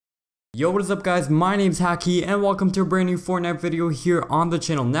Yo, what is up guys, my name's Hakiii and welcome to a brand new Fortnite video here on the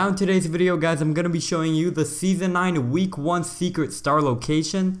channel. Now in today's video guys, I'm going to be showing you the Season 9 Week 1 Secret Star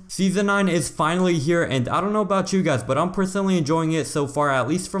location. Season 9 is finally here and I don't know about you guys, but I'm personally enjoying it so far, at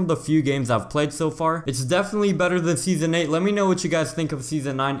least from the few games I've played so far. It's definitely better than Season 8. Let me know what you guys think of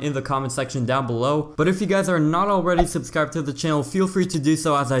Season 9 in the comment section down below. But if you guys are not already subscribed to the channel, feel free to do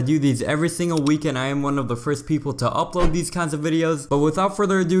so as I do these every single week and I am one of the first people to upload these kinds of videos. But without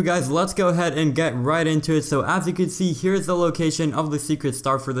further ado guys, let's go ahead and get right into it. So as you can see, here's the location of the Secret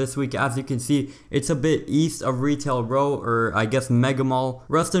Star for this week. As you can see, it's a bit east of Retail Row, or I guess Mega Mall.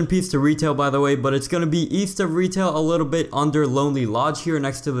 Rest in peace to Retail, by the way, but it's gonna be east of Retail, a little bit under Lonely Lodge here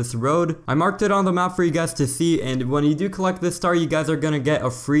next to this road. I marked it on the map for you guys to see, and when you do collect this star, you guys are gonna get a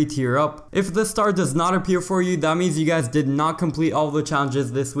free tier up. If the star does not appear for you, that means you guys did not complete all the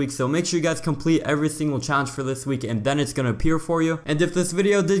challenges this week, so make sure you guys complete every single challenge for this week and then it's gonna appear for you. And if this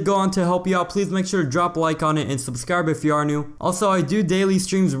video did go on to help you out, please make sure to drop a like on it and subscribe if you are new. Also, I do daily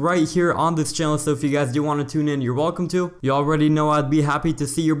streams right here on this channel, so if you guys do want to tune in, you're welcome to. You already know I'd be happy to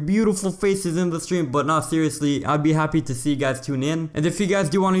see your beautiful faces in the stream, but not seriously, I'd be happy to see you guys tune in. And if you guys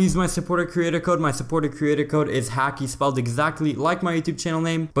do want to use my supporter creator code, my supporter creator code is Hakiii, spelled exactly like my YouTube channel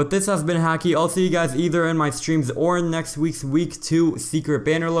name. But this has been Hakiii. I'll see you guys either in my streams or in next week's Week 2 Secret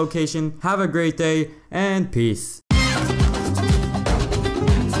Banner location. Have a great day and peace.